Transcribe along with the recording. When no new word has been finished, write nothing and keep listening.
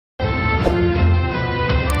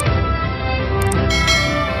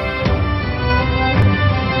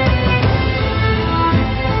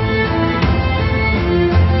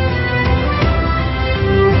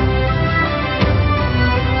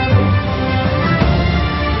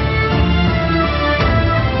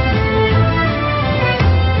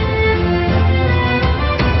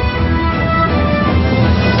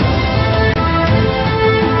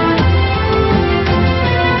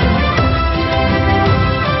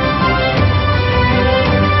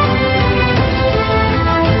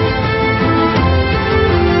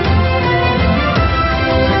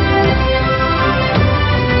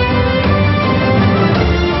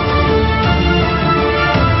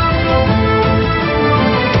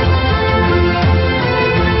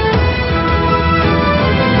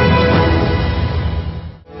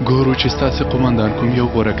ګورو چې ستاسې قومندان کوم یو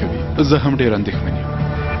غوره کوي. زه هم ډېر اندېښمن یم.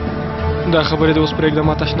 دا خبرې د اوس پرېږده،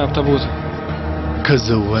 ما تشناب ته بوځه. که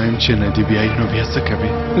زه ووایم چې نه دې بیایي نو بیا څه کوې؟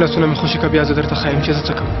 لاسونه مې خوشي که بیا زه درته ښایم چې زه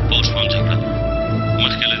څه کوم. پوه شوم جګړن،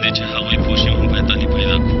 مخکې له دې چې هغوی پوه شي موږ باید علي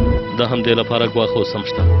پیدا کړو. د همدې لپاره ګواښ اوس هم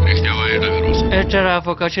شته. رښتیا وایې ډګروال صاحب؟ اعتراف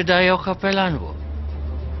وکړه چې دا یو ښه پلان و.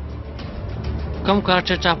 کوم کار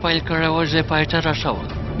چې تا پیل کړی و زه پای ته رسوم.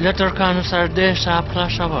 له ترکانو سره د حساب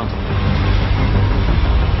خلاصوم.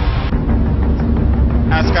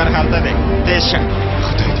 عسکر هلته دی، تېز شه.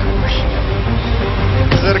 خدای دې ووهي.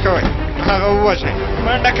 زر کوئ، هغه ووژنئ،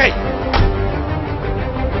 منډه کوئ.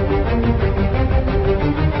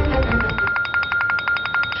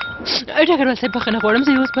 ډګروال صاحب بخښنه غواړم،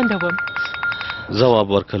 زه یې اوس بندوم. ځواب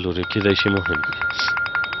ورکړه لورې، کیدای شي مهم وي.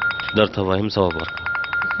 درته وایم ځواب ورکړه.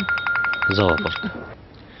 ځواب ورکړه.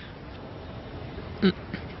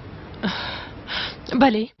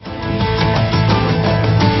 بله.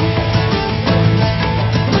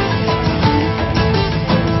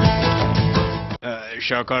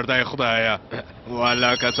 شکر دی خدایه،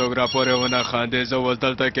 والله که څوک راپورې ونه خاندې زه اوس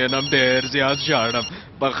دلته کښېنم ډېر زیات ژاړم.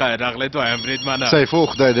 په خیر راغلی دویم بریدمنه. سیفو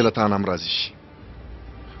خدای دې له تا نه هم راضي شي.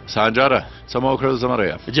 سانجاره څه مو وکړل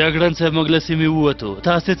زمری؟ جګړن صاحب موږ له سیمې ووتو،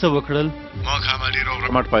 تاسې څه وکړل؟ موږ هم علي روغ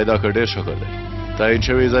رمټ پیدا کړ. ډېر شکر دی. تعین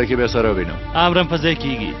شوي ځای کې بیا سره وینم. امرم په ځای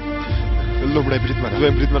کېږي. لومړی بریدمنه،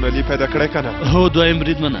 دویم بریدمنه علي پیدا کړی که نه؟ هو دویم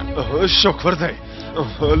بریدمنه. شکر دی.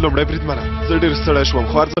 لومړی بریدمنه زه ډېر ستړی شوم،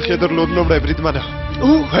 خو ارزښت یې درلود. لومړی بریدمنه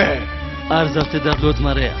ارزښت یې درلود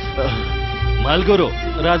مریا. ملګرو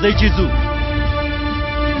راځئ چې ځو.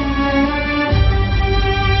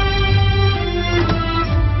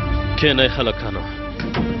 کښېنئ هلکانو.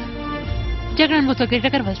 جګړن مو څوک دی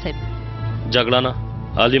ډګروال صاحب؟ جګړنه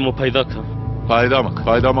علي مو پیدا کړه.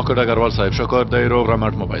 پیدا مو کړ ډګروال صاحب. شکر دی روغ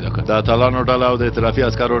رمټ مو پیدا کړ. د اتلانو ډله او د ائتلافي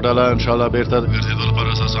عسکرو ډله انشاءالله بیرته د ګرځېدو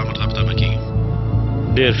لپاره اساس امر ته تمه کېږي.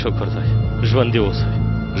 ډېر شکر دی. ژوندي اوسئ.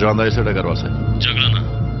 ژوندی سه ډګروال صاحب. جګړنه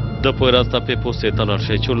د پوی راز ته پې پوستې ته لاړ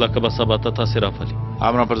شئ چې لکه به سبا ته تاسې راپلي.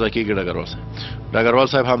 امر پر ځای کېږي ډګروال صاحب. ډګروال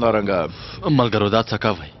صاحب همدارنګه ملګرو دا څه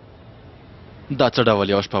کوئ؟ دا څه ډول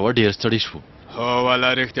یوه شپه وه، ډېر ستړي شوو. هو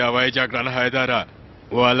والا رښتیا وایي جګړن حیدره،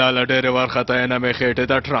 والا له ډېرې وارخطاینه مې خېټې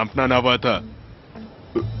ته ټرمپ ننوته.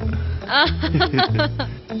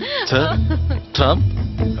 څه؟ ټرمپ؟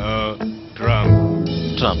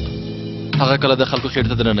 ټرمپ هغه کله د خلکو خېټې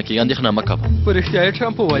ته دننه کېږي، اندېښنه مه کوه. په رښتیا یې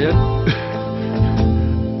ټرمپ وویل؟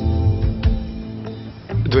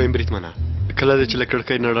 دویم بریدمنه، کله دې چې له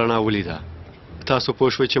کړکۍ نه رڼا ولیده تاسو پوه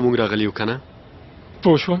شوئ چې موږ راغلي یو که نه؟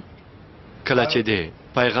 پوه شوم. کله چې دې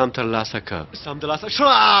پیغام ترلاسه که سمدلاسه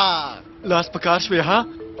شوه لاس په کار شوې ها؟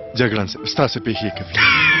 جګړن صاحب ستاسو پېښې کوي.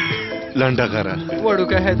 لنډه غره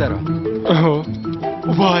وړوکی حیدره.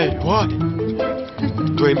 وای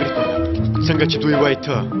دویم بریدمنه، څنګه چې دوی وایي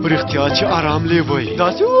ته په رښتیا چې آرام لیوئ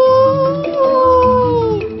داسې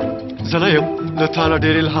زه نه یم له تا نه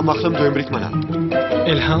ډېر الهام اخلم. دویم بریدمنه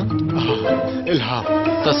الهام؟ الهام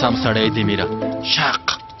ته سم سړی دی میره. شاق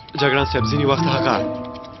جګړن صاحب ځینې وخت هغه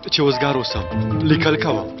چې وزګار اوسم لیکل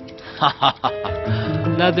کوم.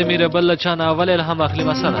 نه د میره بل له چا نه اول الهام اخلي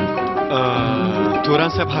مثلا؟ توران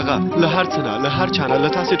صاحب هغه له هر څه نه، له هر چا نه، له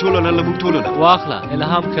تاسې ټولو نه، له موږ ټولو نه. واخله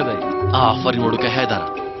الهام ښه دی. آفرین وړوکی حیدره.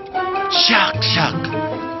 شاق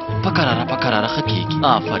په کراره ښه کېږي.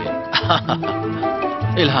 آفرین.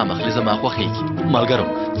 الهام اخلي زما خوښېږي. ملګرو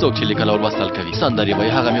څوک چې لیکل او لوستل کوي سندرې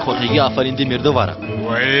وایي هغه مې خوښېږي. آفرین دې میر دوباره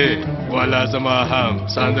وایي والا زما هم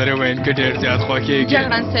سندرې ویونکي ډېر زیات خوښېږي.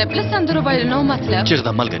 جګړن صاحب له سندرو ویلو مطلب؟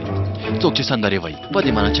 چېږده ملګري، څوک چې سندرې وایي په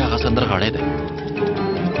دې معنی چې هغه سندرغاړی دی.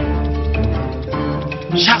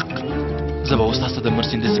 شاق زه به اوس تاسو ته د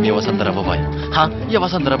مرسین د سیمې یوه سندره ووایم. ها یوه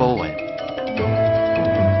سندره به ووایم.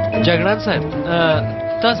 جګړن صاحب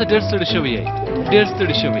تاسو ډېر ستړي شوي یئ، ډېر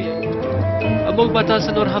ستړي شوي یئ. موږ به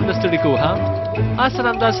تاسو نور هم نه ستړي کوو. ها اصل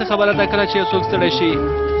همداسې خبره ده، کله چې یو څوک ستړی شي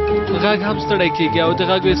غږ هم ستړی کېږي او د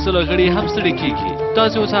غږ ویستلو غړي هم ستړي کېږي.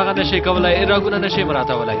 تاسې اوس هغه نشئ کولی، راګونه نشئ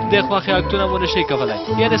مراټولی، د خوښې اکتونه مو نشئ کولی،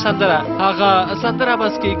 یعنې سندره هغه سندره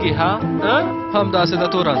بس کېږي. ها همداسې ده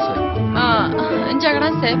توران صاحب.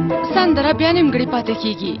 جګړن صاحب سندره بیا نیمګړې پاتې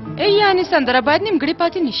کېږي، یعنې سندره باید نیمګړې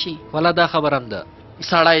پاتې نه شي. والا دا خبره هم ده.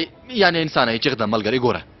 سړی یعنې انسان یې چېږده ملګري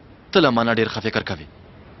ګوره ته له ما نه ډېر ښه فکر کوې.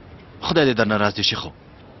 خدای دې درنه راضي شي. خو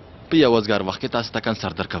په یو وزګار وخت کې تاسو ته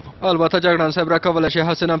کنسر درکوم. البته جګړن صاحب راکولی شي،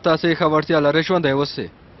 هسې هم تاسې ښه وړتیا لرئ، ژوندی اوسئ.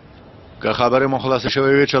 که خبرې مو خلاصې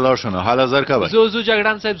شوې وي چې لاړ شو نو هله زر کوئ. ځو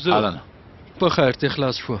جګړن صاحب ځو. په خیر ته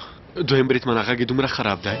خلاص شو. دویم بریدمنه غږ یې دومره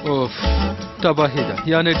خراب دی. اوف تباهي ده،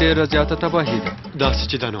 یعنې ډېره زیاته تباهي ده. داسې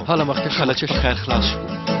چې ده نو هله مخکې خله چې په خیر خلاص شو.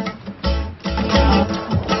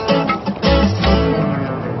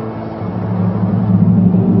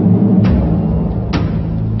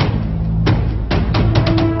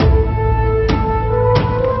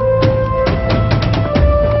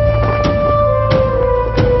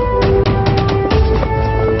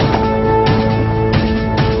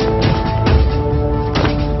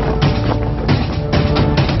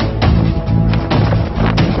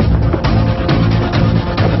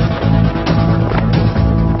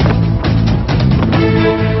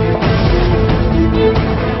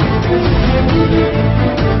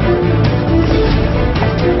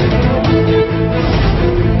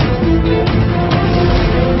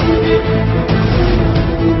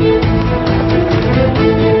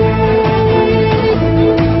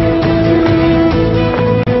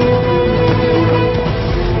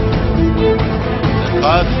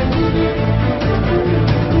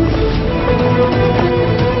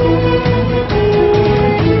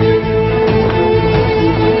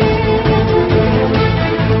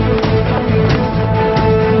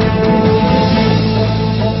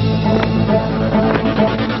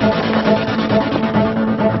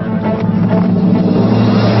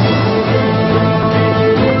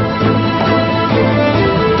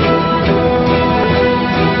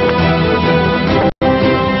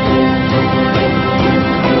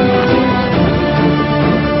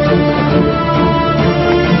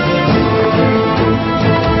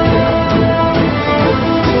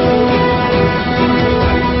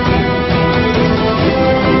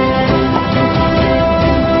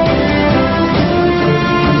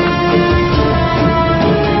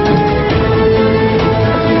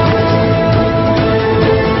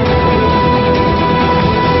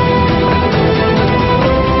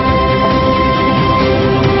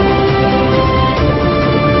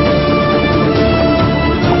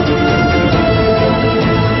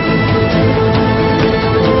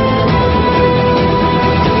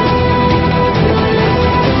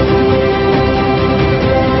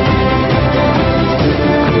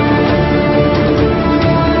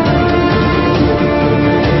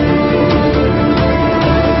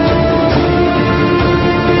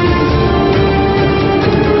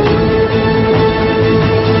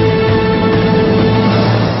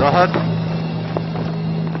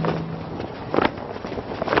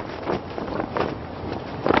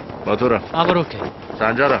 باتوره امر وکړئ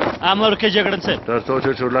سانجاره امر کې جګړن صاحب تر څو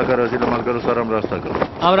چې چورلا کا راځي له ملګرو سره مرسته کوي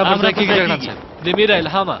امر پر امر ځای کېږي پر ځای جګړن کېږي. صاحب د میرا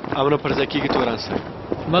الهامه امر پر ځای کېږي توران صاحب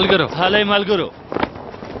ملګرو حالای ملګرو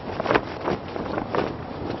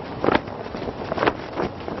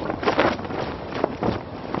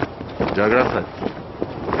جګړه صاحب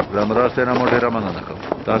له مرستې نه مو ډېره مننه کوم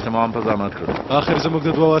تاسو ما هم په زحمت کړو اخر زموږ د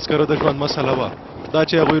دوه عسکرو د ژوند مسله وه دا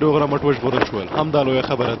چې هغوی روغ رمټ وژغورل شول همدا لویه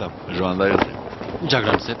خبره ده ژوندی اوسئ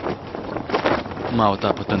جګړن صاحب ما او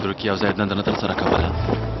تا په تندور کې یو ځای دنده نه ترسره کوله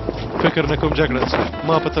فکر نه کوم جګړن صاحب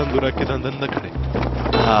ما په تندوره کې دنده نه کړې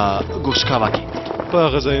ګوشکاوا کې په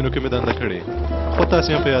هغه ځایونو کې مې دنده کړې خو تاسې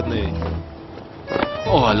هم په یاد نه یې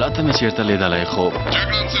او الله ته مې چېرته لیدلی خو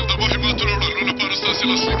جګړن صاحب د مهماتو راوړلو لپاره ستاسې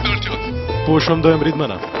لاسلیک ته اړتیا ده پوه شوم دویم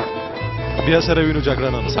بریدمنه بیا سره وینو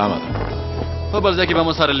جګړنانو سمه ده په بل ځای کې به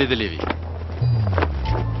مو سره لیدلې وي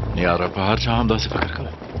یاره په هر چا هم داسې فکر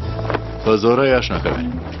کوي په زوره یې اشنا کوي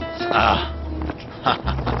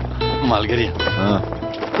ملګريه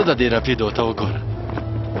ته د دې رپېدو ته وګوره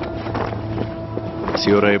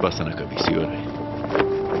سیوری یې بسنه کوي سیوری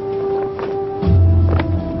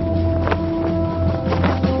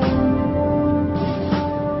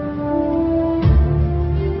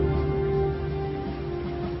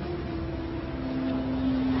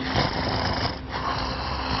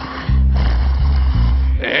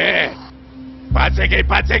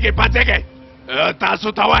پاڅېږئ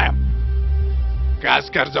تاسو ته وایم که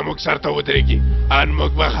عسکر زموږ سر ته ودرېږي ان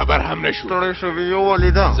موږ به خبر هم نه شو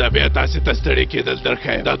زه بیا تاسې ته ستړي کېدل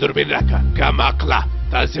درښیم دا دوربین راکړه کم عقله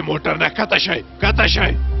تاسې موټر نه کته شئ کته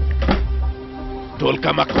شئ ټول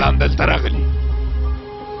کم عقلان دلته راغلي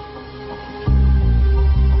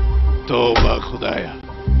توبه خدایه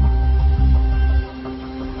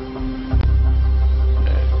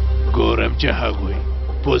ګورم چې هغوی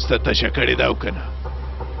پوسته تشه کړې ده او که نه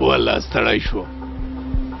والله ستړی شو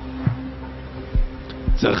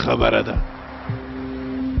څه خبره ده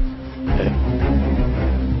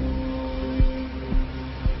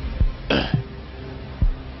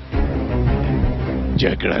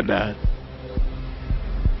جګړه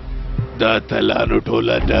دا اتلانو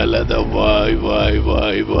ټوله ډله ده وای وای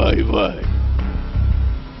وای وای وای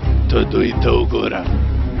ته دوی ته وګوره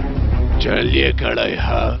چل یې کړی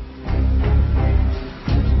ها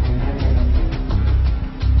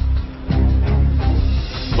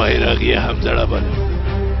بیرغ یې هم ځړولی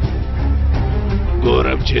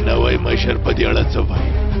ګورم چې نوی مشر په دې اړه څه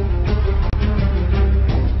وایي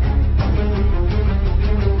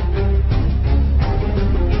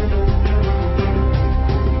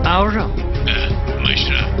اورم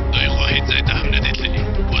مشره دوی خو هېڅ ځای ته هم نه دی تللي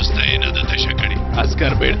پوسته یې نه ده تشه کړې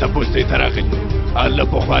عسکر بېرته پوستې ته راغلي له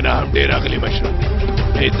پخوا نه هم ډېر راغلي مشره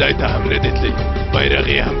هېڅ ځای ته هم نه دی تللي بیرغ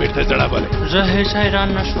یې هم بېرته ځړولی زه هېڅ حیران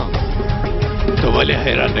نه شوم ته ولې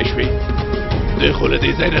حیران نه شوې دوی خو له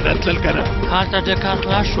دې ځای نه راتلل که نه هلته د کار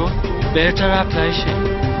خلاص شو بېرته راتلی شي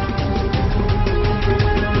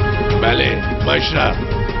بله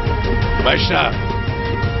مشره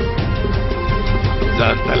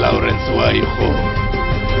ځان ته لاورنس وایي خو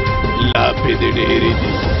لاپې دې ډېرې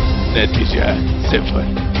دي نتیجه صفر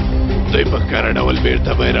دوی په ښکاره ډول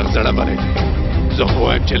بېرته بیرغ ځړولی زه خو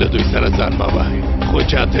وایم چې له دوی سره ځان مه وهئ خو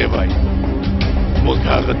چاته یې وایي موږ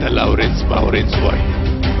هغه ته لاورنس باورنس وایي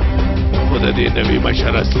خو د دې نوي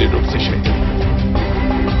مشر اصلي نوم څه شی دی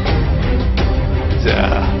ځه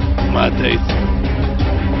ما ته یې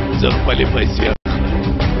زه خپلې پیسې اخلم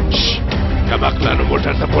کم عقلانو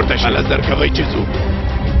موټر ته پورته شه نظر کوئ چې ځو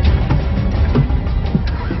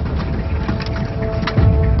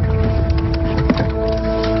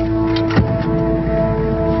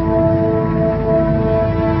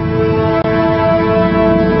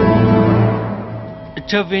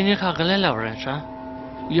ته وینې ښاغلی لورنسه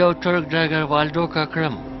یو ترک ډګروال دوکه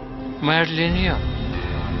کړم مرلین یم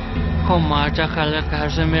خو ما ته خلک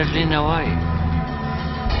هرزه مرلینه وایي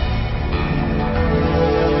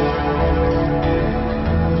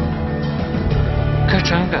که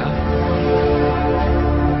څنګه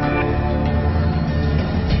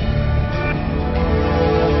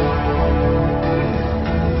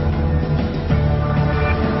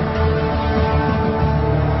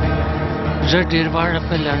زه ډېر واړه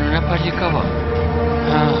پلانونه پلي کوم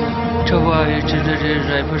ته وایې چې د ډېر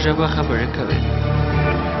ځای په ژبه خبرې کوې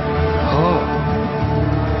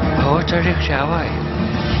هو ته رښتیا وایې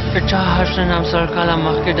تا هر څه نام سل کاله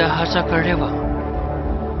مخکې دا هڅه کړې وه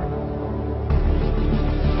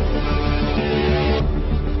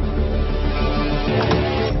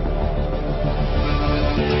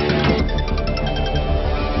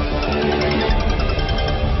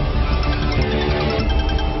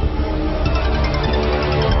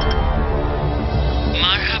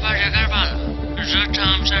مرحبا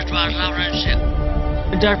سرټوار لارنس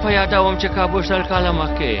در په یادوم چې کابو سل کاله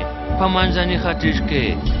مخکې په منځني ختیځ کې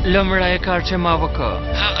لومړی کار چې ما وکړ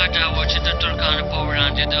هغه دا و چې د ترکانو په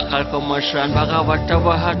وړاندې د خلکو مشران بغاوت ته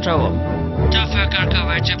وهڅوم. ته فکر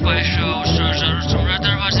کوې چې پیسو او سرو زرو څومره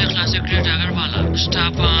دروازې خلاصې کړې ډګرواله؟ ستا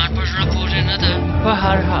په ان په زړه پورې نه ده. په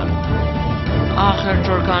هر حال آخر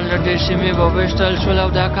ترکان له دې سیمې وویستل شول او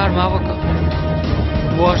دا کار ما وکړ.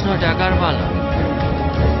 اوس نو ډګرواله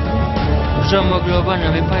زموږ لوبه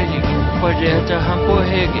نوې پیلېږي. په دې ته هم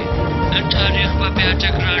پوهېږې تاریخ به بیا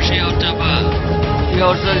تکرار شي او ته به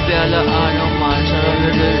یو ځل بیا له آل او مال سره له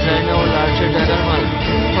دې ځای نه ولاړ شې ډګرواله.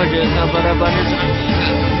 په دې خبره باندې ځان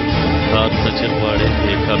پوهېږه. هر څه چې غواړې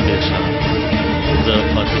ایکا پېښه زه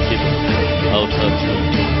پاتې کېدم او ته تلم.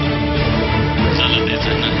 زه له دې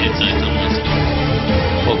ځای نه هېڅ ځای ته نه ځم.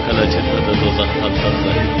 خو کله چې ته د دوزخ هلته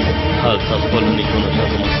تلې هلته خپلو نیکونو ته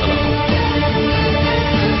زما سلام وکړه.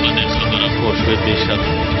 په دې خبره پوه شوې بېشکه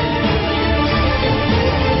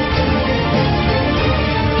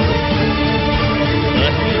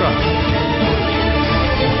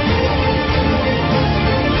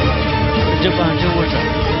د باندې وځه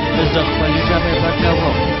زه خپلې ژبې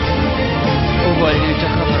بدلوم. ولې ته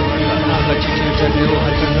خبر ورکړه هغه چې چېرته دی و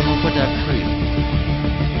هلته زموږ په درد ښوي.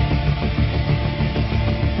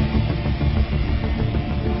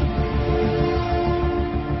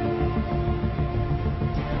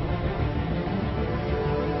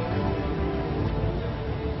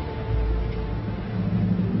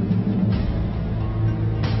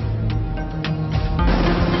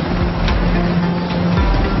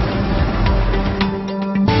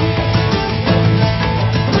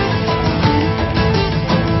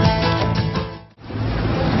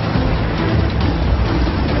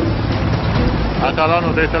 اتلانو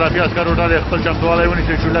د ائتلافي عسکرو ډلې خپل چمتووالی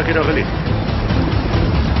ونیسئ، چورلکې راغلي.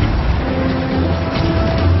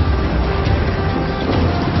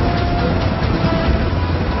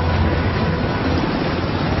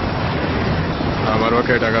 امر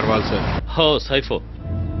وکړئ ډګروال صاحب. هو سیفو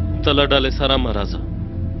ته له ډلې سره مه راځه.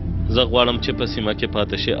 زه غواړم چې په سیمه کې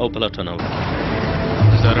پاتې شي او پلټنه وکړي.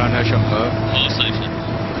 زه رانه شم. هو سیفو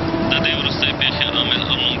د دې وروستۍ پېښې عامل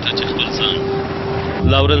هم موږ ته چې خپل ځان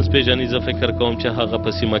لارنس پیژني. زه فکر کوم چې هغه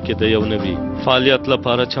په سیمه کې د یو نوي فعالیت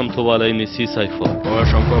لپاره چمتووالی نیسي. سیفو پوه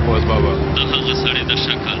شم پوپوس بابا. د هغه سړي د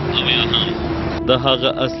شکل او یا هم د هغه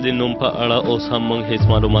اصلي نوم په اړه اوس هم موږ هیڅ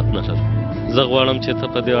معلومات نه لرو. زه غواړم چې ته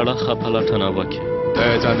په دې اړه ښه پلټنه وکړې. ته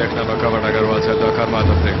یې ځان اندېښنه مه کوه ډګروال صاحب، دا کار ما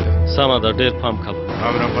ته پرېږده. سمه ده، ډېر پام کوه.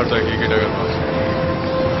 امر هم پر ځای کېږي ډګروال صاحب.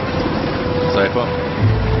 سیفو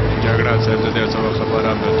جګړن صاحب د دې څه وخت خبر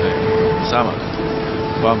هم دلته یم. سمه ده،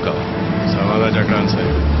 پام کوه. سمه ده جګړن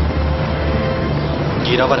صاحب.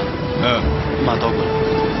 ګیراوره ما ته وګوره،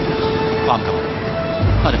 پام کوه.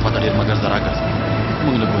 هرې خوا ته ډېر مه ګرځه راګرځه.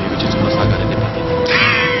 موږ نه پوهېږو چې څومره ساګانې دې پاتې دي.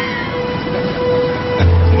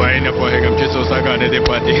 وایي نه پوهېږم چې څو ساګانې دې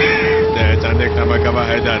پاتې. ته یې ځان اندېښنه مه کوه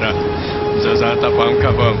حیدره، زه ځان ته پام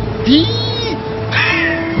کوم.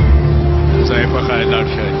 ځای په خیر لاړ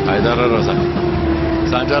شئ. حیدره راځه.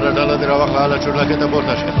 سنجره ډله دې راوخله، هله چورلکې ته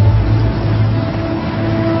پورته شه.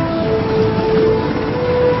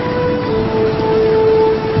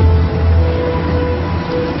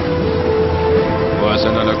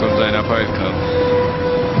 واسنه له کوم ځای نه پیل کړم.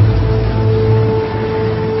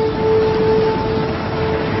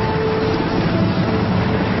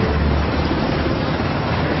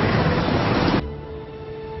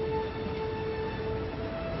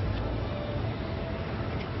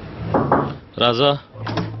 راځه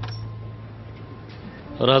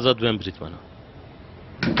راځه دویم بریدمنه.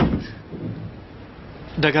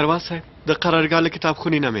 ډګروال صاحب د قرارګاه له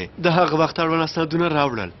کتابخونې نه مې د هغه وخت اړوند اسنادونه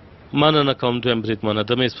راوړل. مننه کوم دویم بریدمنه،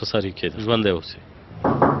 د میز په سر یې کېږده. ژوندی اوسې.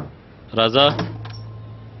 راځه.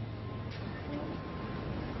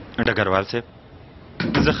 ډګروال صاحب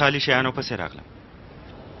زه خالي شیانو پسې راغلم.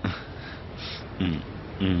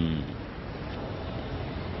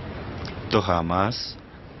 توهاماس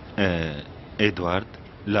ادوارد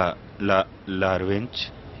لارونچ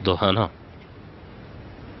دوهانا.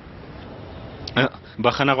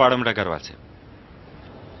 بخښنه غواړم ډګروال صاحب.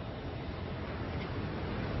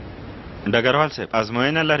 ډګروال صاحب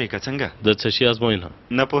ازموینه لري که څنګه؟ د څه شي ازموینه؟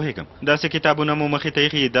 نه پوهېږم. داسې کتابونه مو مخې ته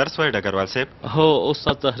ایښي درس وایي ډګروال صاحب؟ هو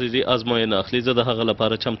استاد تحریري ازموینه اخلي. زه د هغه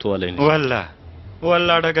لپاره چمتووالی نیسم.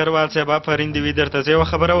 والله ډګروال صاحب آفرین دې وي. درته زه یوه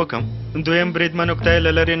خبره وکړم. دویم بریدمن اوکتای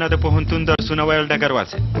له لرې نه د پوهنتون درسونه ویل ډګروال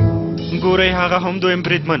صاحب. ګورئ هغه هم دویم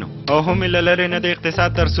بریدمن او هم یې له لرې نه د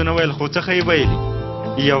اقتصاد درسونه ویل. خو څه ښه یې ویلي؟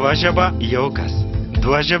 یوه ژبه یو کس،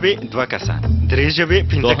 دوه ژبې دوه کسان، درې ژبې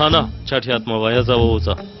پنځه کسان. دوهانا چټیات مه وایه. ځه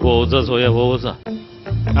ووځه ووځه زویه ووځه.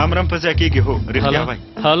 امر هم په ځای کېږي. هو رښتیا وایي.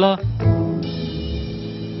 هله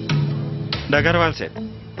ډګروال صاحب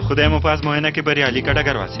خدای مو په ازموینه کې بریالي کړه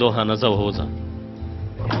ډګروال صاحب دوه نه زه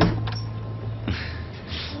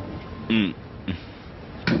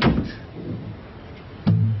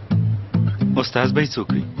استاد به یې څوک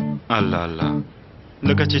وي الله الله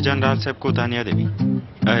لکه چې جنرال صاحب کوتانیا دی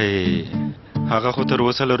ای هغه خو تر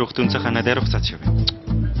اوسه له روغتون څخه نه دی رخصت شوی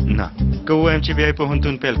نه که ووایم چې بیا یې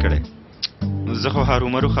پوهنتون پیل کړی زه خو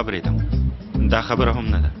هرومرو خبرېدم دا خبره هم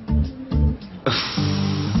نه ده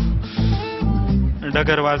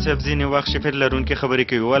ډګروال صاحب ځینې وخت شفر لرونکې خبرې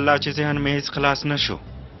کوي والله چې ذهن مې هېڅ خلاص نه شو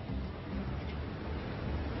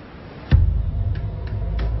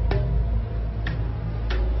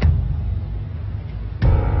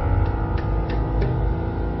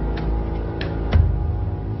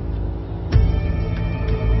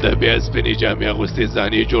د بیا سپینې جامې اغوستې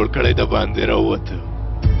ځان یې جوړ کړی د باندې راووته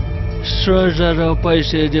سره زره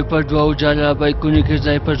پیسې دې په دوو جلابیکونو کې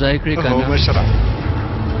ځای په ځای کړې که نه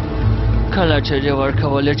کله چې دې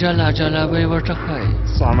ورکولې جلابۍ ورته ښایي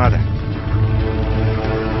سمه ده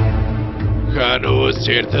ښه نو اوس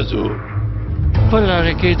چېرته ځو په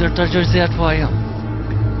لاره کې درته ډېر زیات وایم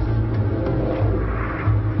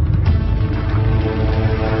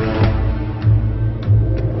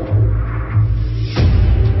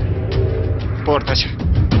پورته شه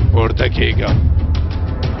پورته کېږم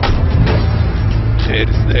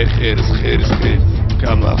خرس دی خرس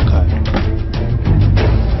کماقل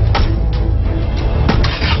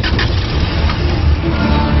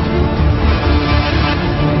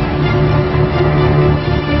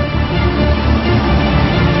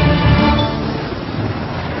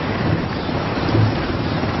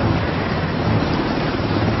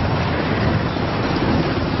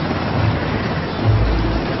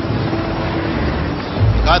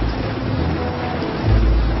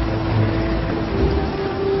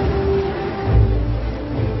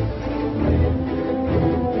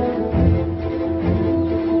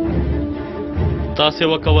تاسې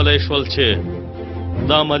وکولای شول چې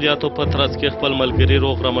د عملیاتو په ترڅ کې خپل ملګري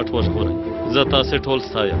روغ رمټ وژغورئ زه تاسې ټول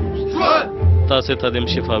ستایم تاسې ته دم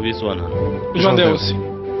شفاوي ځوانان ژوندی اوسئ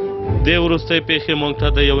دې وروستۍ پیښې موږ ته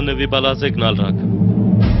د یو نوي بلا سیګنال راکړ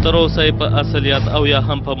تر اوسه یې په اصلیت او یا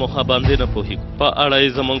هم په موخه باندې نه پوهېږو په اړه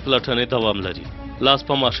یې زموږ پلټنې دوام لري لاس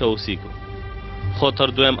په ماشه اوسېږو خو تر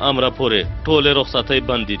دویم امره پورې ټولې رخصتۍ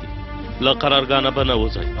بندې دي له قرارګانه به نه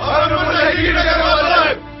وځئ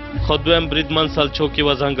خو دویم بریدمن سلچوک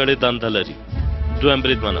یوه ځانګړې دنده لري دویم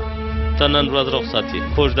بریدمنه ته نن ورځ رخصت یې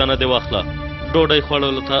کوژدنه دې واخله ډوډۍ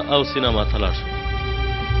خوړلو ته او سینما ته لاړ شه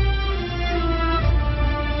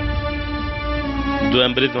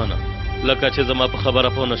دویم بریدمنه لکه چې زما په خبره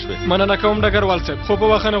پوه نه شوې مننه کوم ډګروال صاحب خو په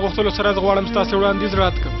بخښنه غوښتلو سره زه غواړم ستاسې وړاندیز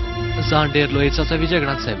رد کړم ځان ډېر لوی څڅوي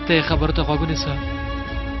جګړن صاحب ته یې خبرو ته غوږ ونیسه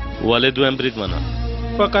ولې دویم بریدمنه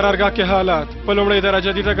په قرارګاه کې حالات په لومړۍ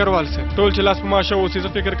درجه دي ډګروال صاحب ټول چې لاس په ماشه اوسي زه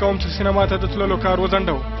فکر کوم چې سینما ته د تللو کار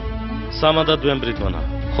وځنډوم سمه ده دویم بریدمنه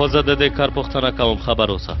خو زه د دې کار پوښتنه کوم خبر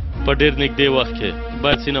اوسه په ډېر نږدې وخت کې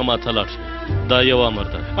باید سینما ته لاړ شو دا یو امر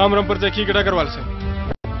ده امرم پر ځای کېږي ډګروال صاحب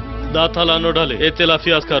د اتلانو ډلې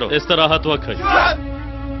ائتلافي عسکرو استراحت وکړئ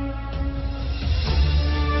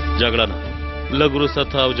جګړنه لږ وروسته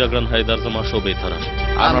ته او جګړن حیدر زما شعبې ته راشه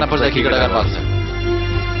امر پر ځای کېږي ډګروال صاحب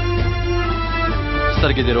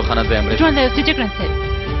سترګې دې روښانه دویم بریدمن ژوندی اوسئ جګړن صاحب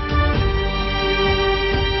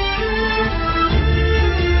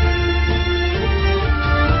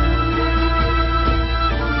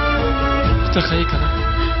ته ښه یې که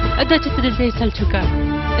نه دا چې ته دلته یې سلچوکه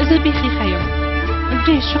زه بیخي ښه یم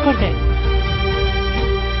ډېر شکر دی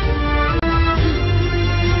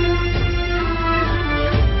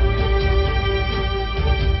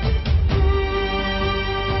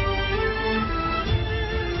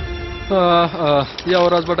یو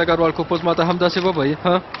ورځ به ډګروال کوپوز ماته همداسې ووایي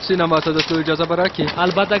ها سینما ته د تلو اجازه به راکړي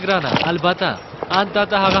البته ګرانه البته ان تا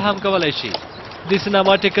ته هغه هم کولی شي د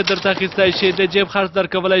سینما ټکټ درته اخیستی شي د جیب خرڅ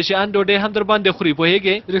درکولی شي ان ډوډۍ هم در باندې خوري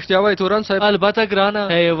پوهېږې رښتیا وایي تورن صاحب البته ګرانه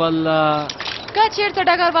ای والله که چېرته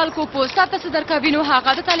ډګروال کوپوز تا ته څه درکوي نو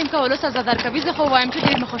هغه د تعلیم کولو سزا درکوي زه خو وایم چې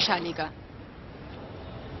ډېر مه خوشحالېږه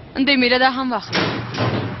د میره دا هم واخله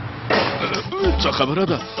څه خبره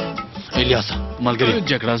ده الیاسا ملګري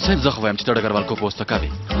جګړن صاحب زه خو وایم چې ته ډګروال کوپوز ته کوې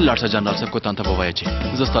لاړ شه جنرال صاحب کوتان ته به ووایه چې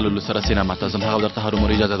زه ستا له لور سره سینما ته ځم هغه درته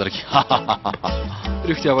هرومرو اجازه درکړي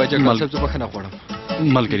رښتیا وایي جګړن صاحب زه بښنه غواړم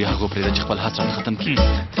ملګري هغه پرېږده چې خپل هڅه ختم کړي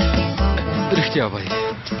رښتیا وایي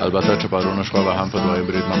البته چپرونه شپه به هم په دویم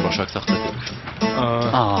بریدمن با شک سخته تېره شوه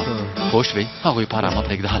پوه شوې هغوی په ارامه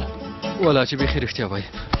پرېږده هله والله چې بیخي رښتیا وایي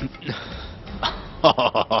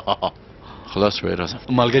خلاص شوی راځه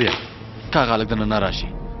ملګريه که هغه هلک دننه راشي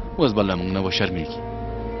اوس به له موږ نه وشرمېږي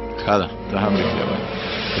ښه ده ته هم رښتیا وایې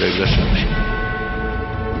پرېږده شرم شي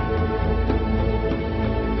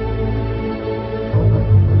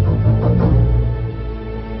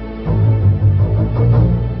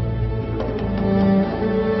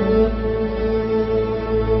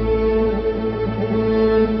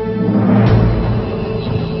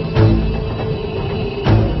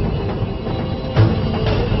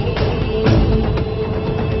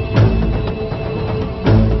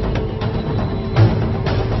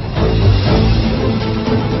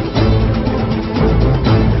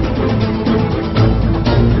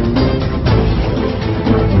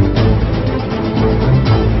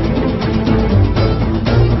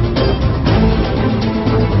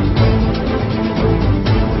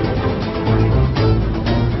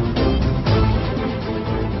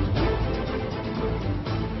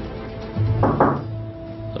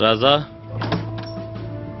راځه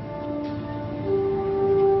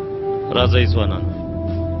راځئ ځوانانو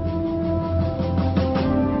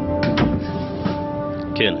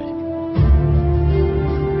کښېنئ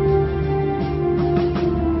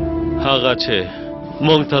هغه چې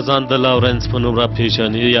مونږ ته ځان د لارنس په نوم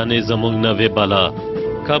راپېژني یعنې زموږ نوې بلا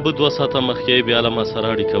کابو 2 ساعته مخکې بیا له ما سره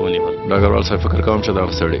اړیکه ونیول ډګروال صاحب فکر کوم چې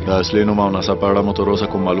دغه سړی د اصلي نوم او نسب په اړه مو تر اوسه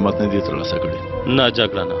کوم معلومات نه دي ترلاسه کړي نه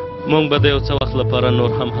جګړه نه مونږ به د یو څه وخت لپاره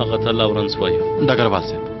نور هم هغه ته لارنس وایو ډګروال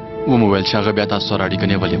صاحب ومو ویل چې هغه بیا تاسو سره اړیکه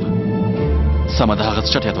نیولې وه سمه ده هغه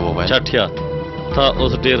چټیات وویل چټیات تا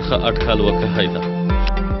اوس ډېر ښه اټکل وکړه حیدر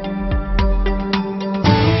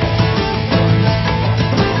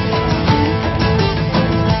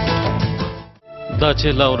دا چې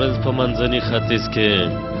لارنس په منځني ختیځ کې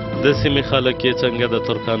د سیمې خلک یې څنګه د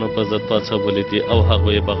ترکانو په ضد پاڅولي دي او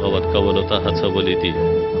هغوی یې بغاوت کولو ته هڅولي دي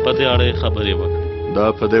په دې اړه یې خبرې وکړې دا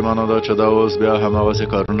په دې معنا ده چې دا اوس بیا هماغسې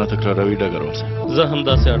کارونه تکراروي ډګروال صاحب زه هم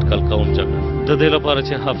داسې اټکل کوم جګړه د دې لپاره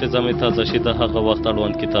چې حافظه مې تازه شي د هغه وخت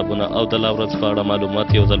اړوند کتابونه او د لارنس په اړه معلومات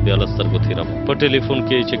یو ځل بیا له سترګو تېروم په ټلیفون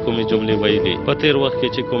کې چې کومې جملې ویلي په تېر وخت کې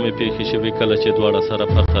چې کومې پېښې شوې کله چې دواړه سره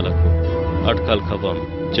پرتله کړو اټکل کوم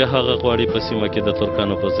چې هغه غواړي په سیمه کې د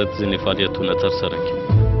ترکانو په ضد ځینې فعالیتونه ترسره کړي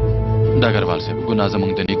ډګروال صاحب ګناه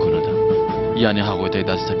زموږ د نیکونو ده یعنې هغوی ته یې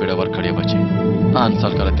داسې څپېړه ورکړې وه چې ان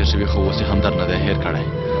سال کله تېر شوي خو اوس یې هم در نه دی هېر کړی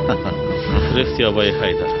رښتیا وایي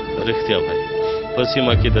حیدر رښتیا وایي په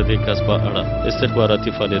سیمه کې د دې کس په اړه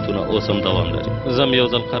استخباراتي فعالیتونه اوس هم دوام لري زه هم یو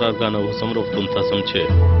ځل قرارګانه اوسم روغتون ته ځم چې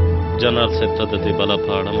جنرال صاحب ته د دې بلا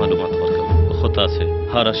په اړه معلومات ورکړم خو تاسې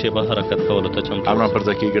هره شیبه حرکت کولو ته چمتو امر پر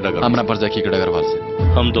ځای کېږي ډګروال امر پر ځای کېږي ډګروال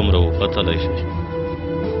صاحب هم دومره وپتلی شئ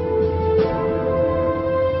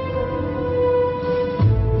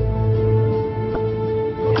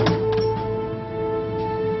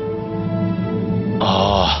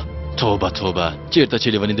توبه توبه چیرته چې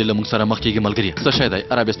لیونی دې له موږ سره مخ کېږي ملګري څه شی دی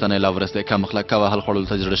عربستان علاوه دی کم اخلاقه وهل خوړلو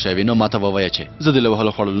ته زړه شوي نو ماته ووایه چې زه دې له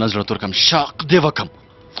وهلو خوړلو نه زړه تور کم شاق دې وکم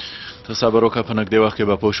ته صبر وکړه په نږدې وخت کې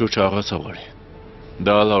به پوه شو چې هغه څه غواړي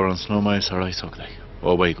دا لارنس نومی سړی څوک دی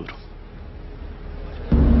او به یې ګورو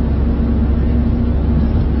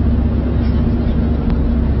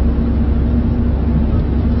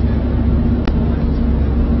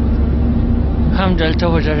همدلته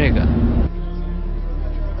ودرېږه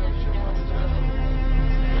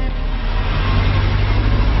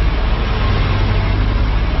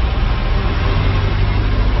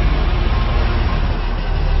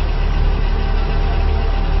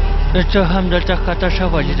ته هم دلته ښکته شه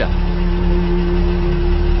ولیده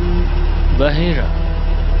بهیره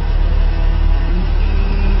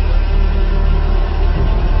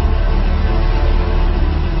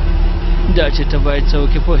دا چې ته باید څه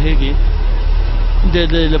وکړې پوهېږي د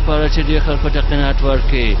دې لپاره چې دې خلکو ته قناعت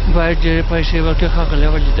ورکړې باید ډېرې پیسې ورکړې ښاغلی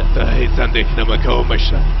ولیده ته هېڅ اندېښنه مه کوه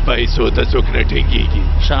مشره پیسو ته څوک نه ټینګېږي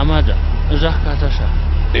سمه ده ځه ښکته شه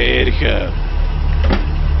ډېر ښه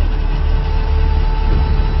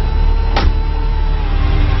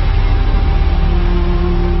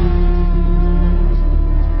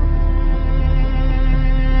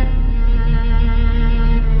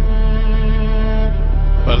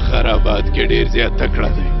خرابات کې ډیر زیات تکړه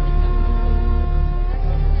دی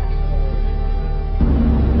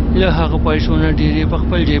له هغه پیسو نه ډېرې په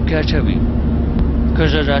خپل جیب کې اچوي که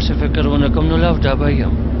زه داسې فکر ونه کړم نو لوده به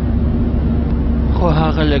یم خو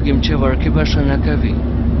هغه لږ یم چې ورکې بښنه کوي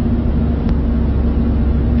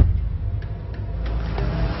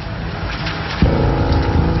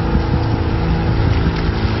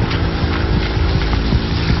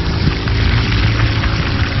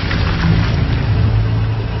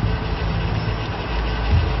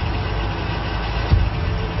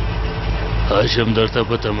هاشم درته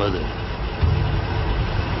په تمه ده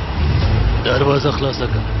دروازه خلاصه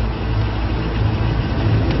کړه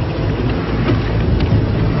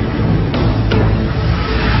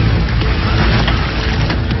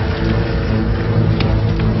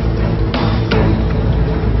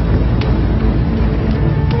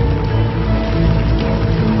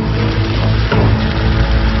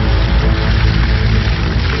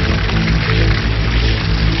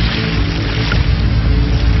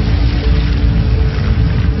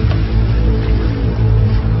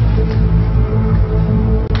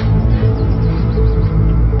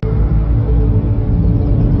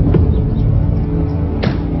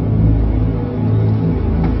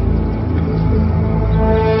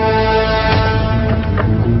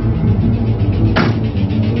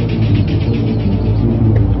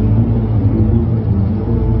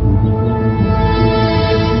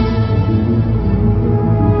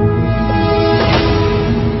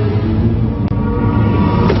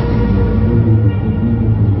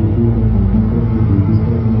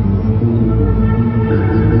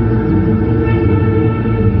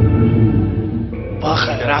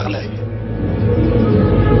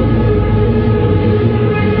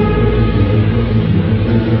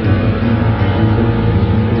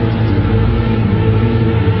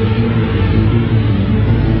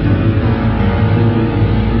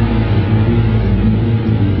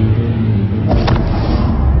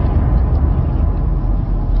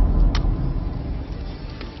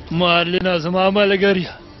مارلینا زما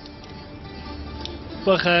ملګریه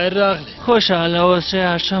په خیر راغلی. خوشحاله اوسې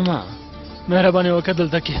هاشمه. مهرباني وکړه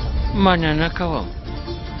دلته کښېنه. مننه کوم.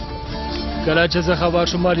 کله چې زه خبر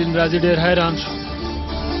شوم مارلین راځي ډېر حیران شو.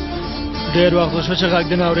 ډېر وخت وشو چې غږ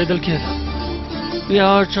دې نه اورېدل کېده.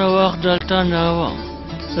 یو څه وخت دلته نه وم.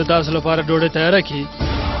 د تاسو لپاره ډوډۍ تیاره کړي؟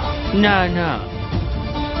 نه نه،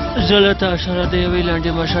 زه له تا سره د یوې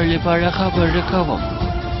لنډې مشرلې په اړه خبرې کوم.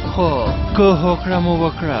 خو که هوکړه مو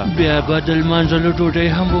وکړه بیا به د لمانځلو ډوډۍ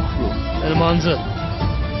هم وخورو. لمانځه؟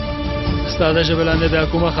 ستا د ژبې لاندې بیا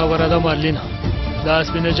کومه خبره ده مارلینا؟ دا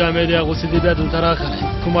سپینې جامې دې اغوستې دي بیا دلته راغلی.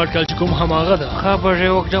 کوم اټکل چې کوم هماغه ده. خبرې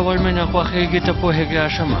اوږدول مې نه خوښېږي، ته پوهېږې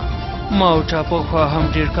هاشمه. ما او تا پخوا هم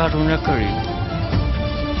ډېر کارونه کړي.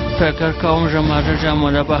 فکر کوم زما د جامو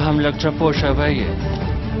نه به هم لږ څه پوه شوی یې.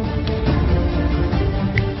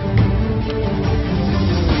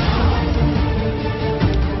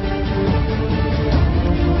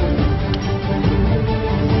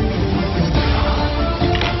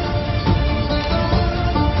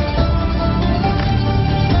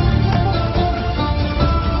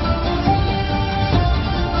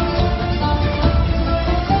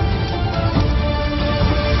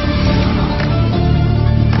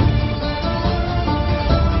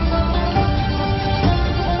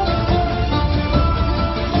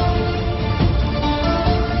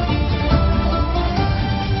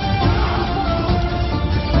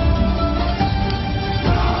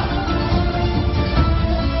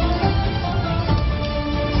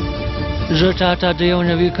 زه تا ته د یو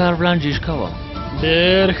نوي کار وړاندیز کوم.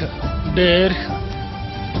 ډېر ښه ډېر ښه.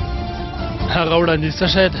 هغه وړاندیز څه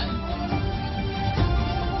شی دی؟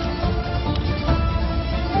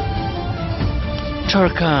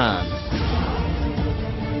 ترکان.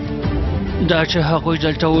 دا چې هغوی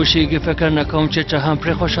دلته اوسېږي فکر نه کوم چې ته هم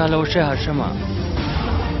پرې خوشحاله اوسې هاشمه.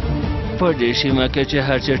 په دې سیمه کې چې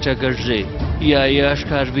هر چېرته ګرځې یا یې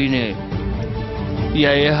اشکار وینې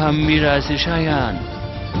یا یې هم میراثي شیان،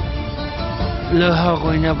 له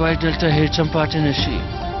هغوی نه باید دلته هېڅ هم پاتې نه شي.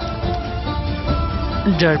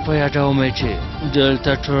 ډېر په یادوم یې چې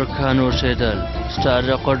دلته ترکان اوسېدل ستا د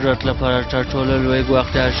قدرت لپاره تر ټولو لوی ګواښ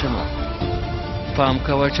دی هاشمه. پام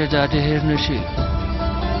کوه چې دا دې هېر نه شي.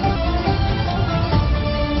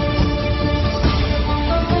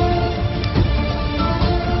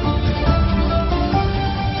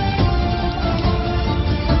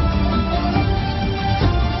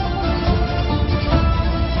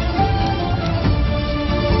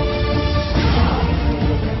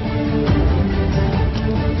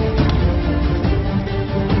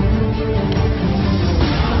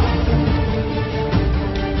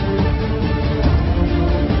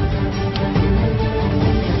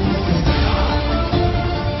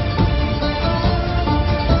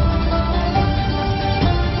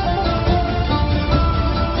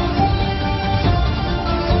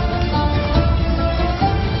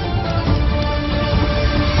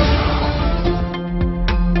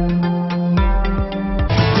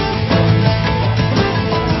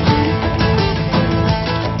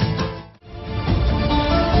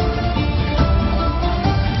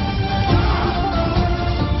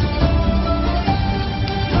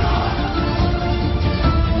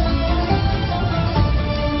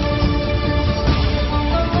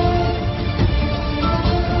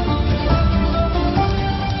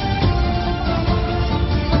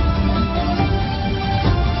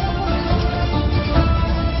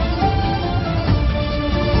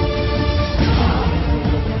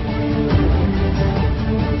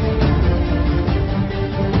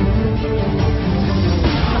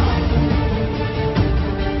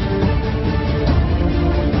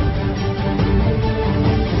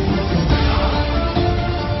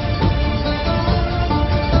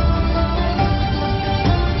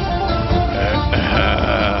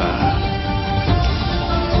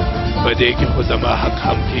 دې کې خو زما حق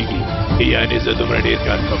هم کېږي، یعنې زه دومره ډېر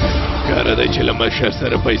کار کوم. ښکاره ده چې له مشر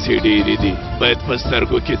سره پیسې ډېرې دي، باید په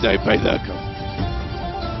سترګو کې ځای پیدا کړم.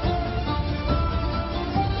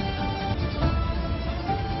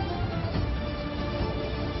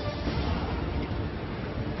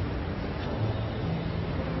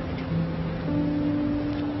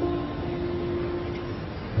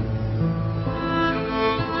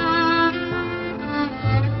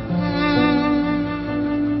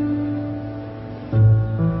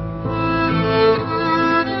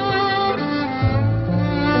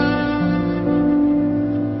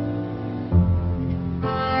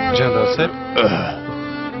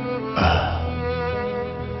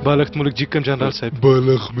 بالغ ملک جی کم جنرال صاحب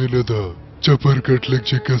بالغ مې نه ده چپر کټلک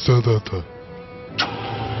چې کساده تا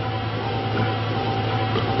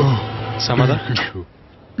سمه ده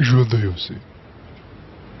ژوندی اوسې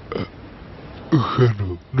ښه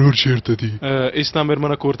نو نور چېرته دي اسلام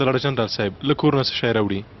مېرمنه کور ته لاړه جنرال صاحب له کور نه څه شی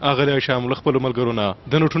راوړي اغلی شام له خپلو ملګرو نه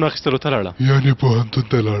د نوټونو اخیستلو ته لاړه یعنې پوهنتون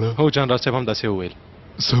ته لاړه هو جنرال صاحب هم داسې وویل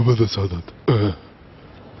سمه ده سعادت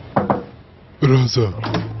راځه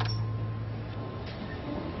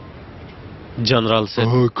جنرال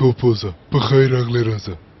صاحب کوپوزه په خیر راغلی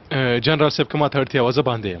راځه جنرال صاحب که ما ته اړتیا وه زه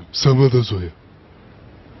باندې یم سمه ده زویه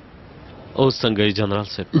اوس څنګه یې جنرال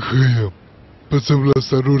صاحب ښه یم په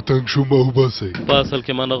څملاسته نور تنګ شوم او باسئ په اصل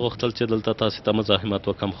کې ما نه غوښتل چې دلته تاسې ته مزاحمت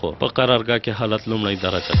وکړم خو په قرارګاه کې حالت لومړی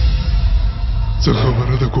درجه څه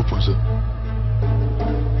خبره ده کوپوزه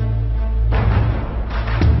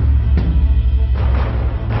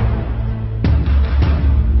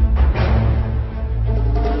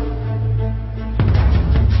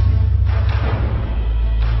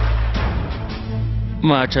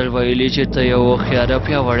ما چل ویلي چې ته یو هوښیاره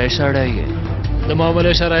پیاوړی سړی یې د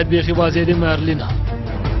معاملې شرایط بیخي واضح دي مارلینا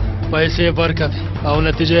پیسې ورکوي او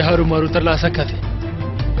نتیجې هرومرو ترلاسه کوي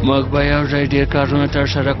موږ به یو ځای ډېر کارونه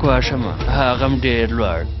ترسره کړو اشمه هغه هم ډېر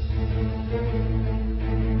لوړ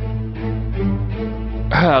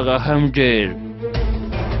هغه هم ډېر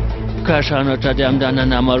کسانو ته د همدانه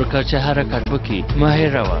نامه ورکړه چې حرکت وکړي مه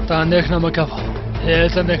هېروه ته اندېښنه مه کوه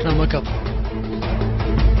هېڅ اندېښنه مه کوه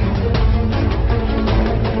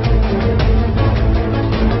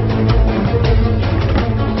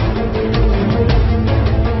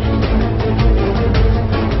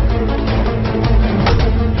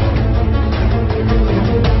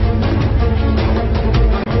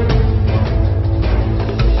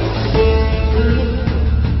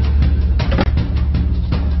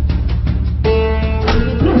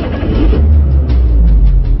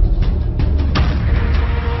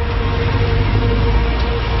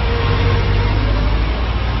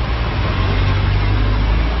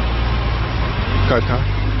کاکا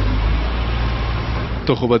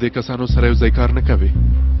ته خو به دې کسانو سره یو ځای کار نه کوې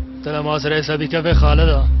ته له ما سره حسابي کوې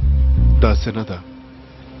خالده داسې نه ده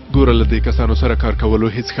ګوره له دې کسانو سره کار کولو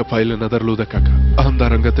هیڅ ښه پایله نه درلوده کاکا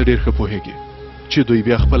همدارنګه ته ډېر ښه پوهېږې چې دوی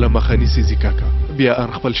بیا خپله مخه نیسي ځي کاکا بیا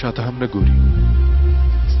ان خپل شاته هم نه ګوري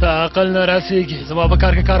ستا عقل نه رسېږي زما په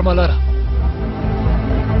کار کې کار مه لره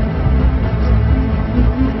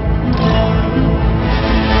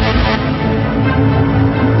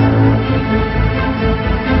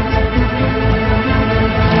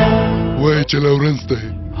وایي چې لورنس دی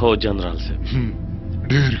هو جنرال صاحب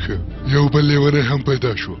ډېر ښه یو بل لیونی هم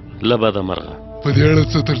پیدا شو له بده مرغه په دې اړه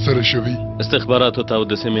څه ترسره شوي استخباراتو ته او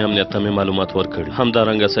د سیمې امنیت ته مې معلومات ورکړي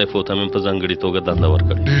همدارنګه سیفو ته مې په ځانګړې توګه دنده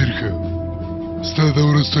ورکړې ډېر ښه ستا د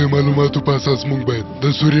وروستیو معلوماتو په اساس موږ باید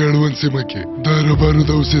د سوري اړوند سیمه کې د عربانو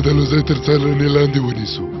د اوسېدلو ځای تر څارنې لاندې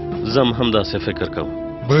ونیسو زه هم همداسې فکر کوم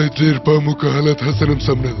باید ډېر پام وکړو حالت حسن هم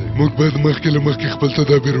سم نه دی موږ باید مخکې له مخکې خپل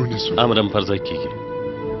تدابیر ونیسو امر هم پر ځای کېږي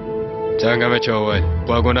څنګه مې چې وویل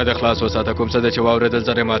غوږونه د خلاص وساته کوم څه دی چې واورېدل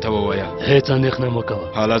زر یې ماته ووایه هېڅ اندېښنه مه کوه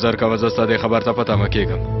حالا زر کوه زه ستا دې خبر ته په تمه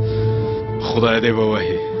کېږم خدای دې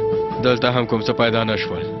ووهي دلته هم کوم څه پیدا نه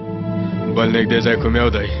شول بل نږدې ځای کوم یو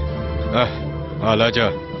دی حالاجه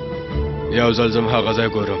یو ځل زم هغه ځای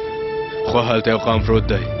ګورم خو هلته یو قام پروت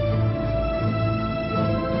دی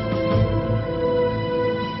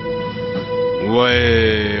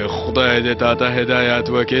وای خدای دې تا ته هدایت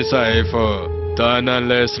وکړي صاحب تا نن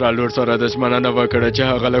له اسرا لور سره دښمنانه وکړه چې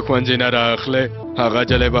هغه له ښوونځي نه راخلی هغه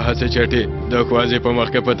جلی به هسې چټي د ښوونځي په مخ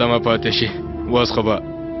کې په تمه پاتې شي اوس خو به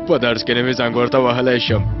په درس کې نوي زنګ ورته وهلی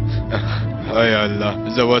شم ای الله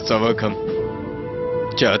زه اوس څه وکړم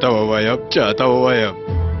چاته ووایم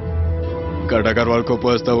که ډګروال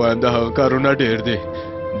کوپوز ته وایم د هغه کارونه ډېر دي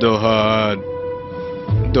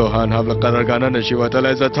دوهان هم له قرارګاه نه نشي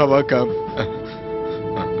وتلی زه څه وکړم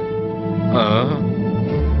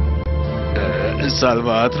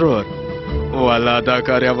سالواترور والا دا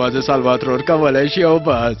کار یوازې سالواترور کولی شي او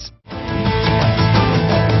بس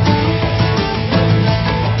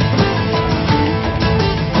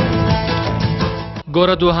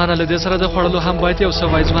ګوره دوهانه له دې سره د خوړلو هم باید یو څه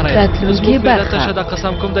وایز ونه راتلونکې برخه شه دا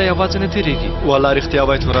قسم کوم دی یوازې نه تېرېږي والله رښتیا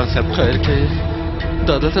وایي توران صاحب خیر کوي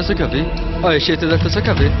دا دلته څه کوي عایشې ته دلته څه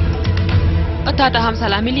کوي تا ته هم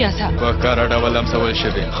سلام الیاسا په ښکاره ډول لمسول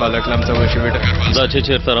شوي خلک لمسول شوي ډګروال دا چې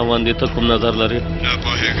چېرته روان دي ته کوم نظر لرې نه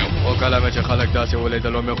پوهېږم خو کله مې چې خلک داسې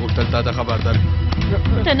ولیدلو مې غوښتل تا ته خبر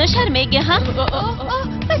درکړم ته نه شرمېږې ها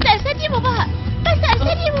بس اسد یې ووهه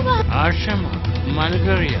اشمه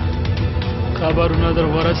ملګريه خبرونه در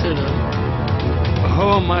ورسېدل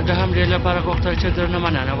هو ما د همدې لپاره غوښتل چې درنه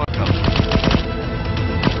مننه وکړم.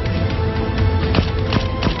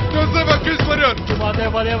 ماته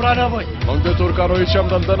باندې ورانه وای موږ د ترکانو هیڅ هم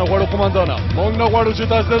دلته نه غواړو قومندانه، موږ نه غواړو چې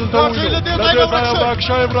تاسو دلته ووینو. له دې ځایه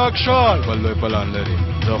ورک شئ. بل لوی پلان لري.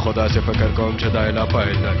 زه خو داسې فکر کوم چې دا یې لا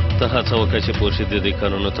پیل دی. ته هڅه وکړه چې پوه شې د دې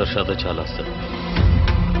کارونو تر شا د چا لاس دی.